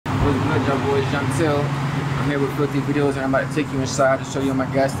What's good, y'all boys? Jantel. I'm here with Filthy Videos, and I'm about to take you inside to show you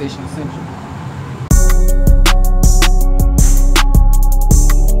my gas station essentials.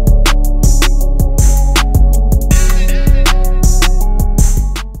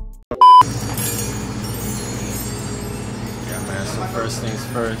 Yeah, man. So first things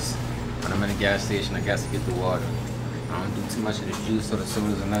first, when I'm in a gas station, I got to get the water. I don't do too much of the juice or the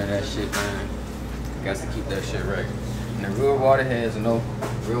sodas or none of that shit, man. I got to keep that shit right. And the real water heads know,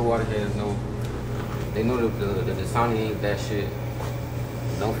 they know the Dasani ain't that shit.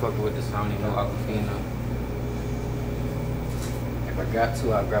 Don't fuck with Dasani, no Aquafina. If I got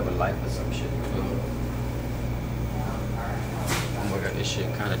to, I'll grab a life or some shit. I got this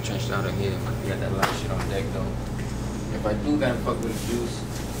shit kind of trenched out of here. I got that light shit on deck though. If I do gotta fuck with juice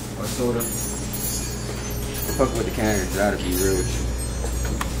or soda, fuck with the Canada Dry, to be real with you.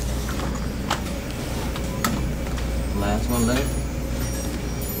 Last one left.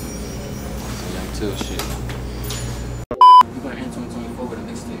 Young shit. We're gonna end 2024 with a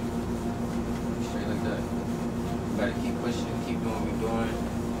mixtape. Straight like that. We gotta keep pushing, keep doing what we're doing.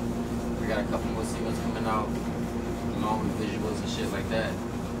 We got a couple more singles coming out, along with visuals and shit like that.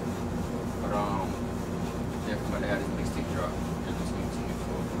 But definitely about to have this mixtape drop in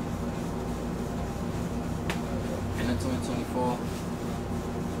 2024. And in 2024,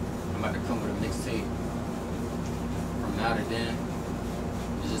 I'm about to come with a mixtape. From now to then,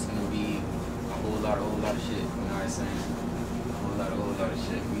 it's just gonna be a whole lot of shit, you know what I'm saying? A whole lot of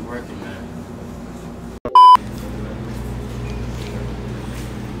shit. We working, man.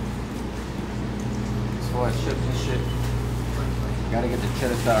 As far as chips and shit, gotta get the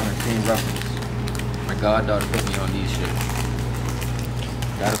cheddar style and cream ruffles. My goddaughter put me on these shit.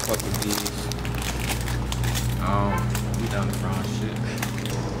 Gotta fuck with these. We down the brown shit.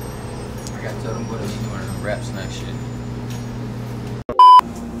 I gotta tell them what they doing the rap snack shit.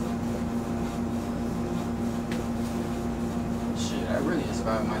 I really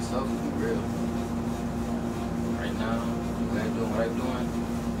inspired myself to be real. Right now, what I'm doing,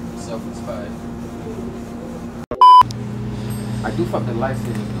 self-inspired. I do fuck the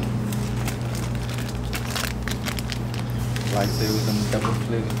lightsabers though. Lightsabers, them double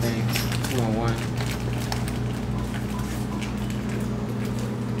flavor things, 2-in-1.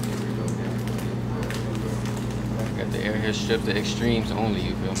 Got the airhead strip, the extremes only,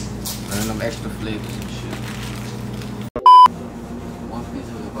 you feel me? None of them extra flavors and shit. Piece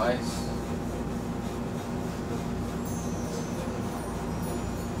of advice.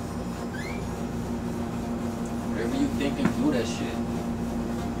 Whatever you think and do that shit.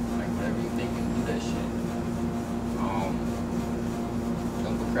 Like whatever you think and do that shit.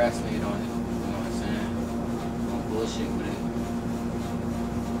 Don't procrastinate on it. You know what I'm saying? Don't bullshit with it.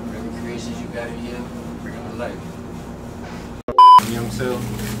 Whatever creations you got in here, bring them to life. I'm Young Sil.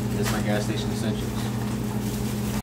 This is my gas station essentials.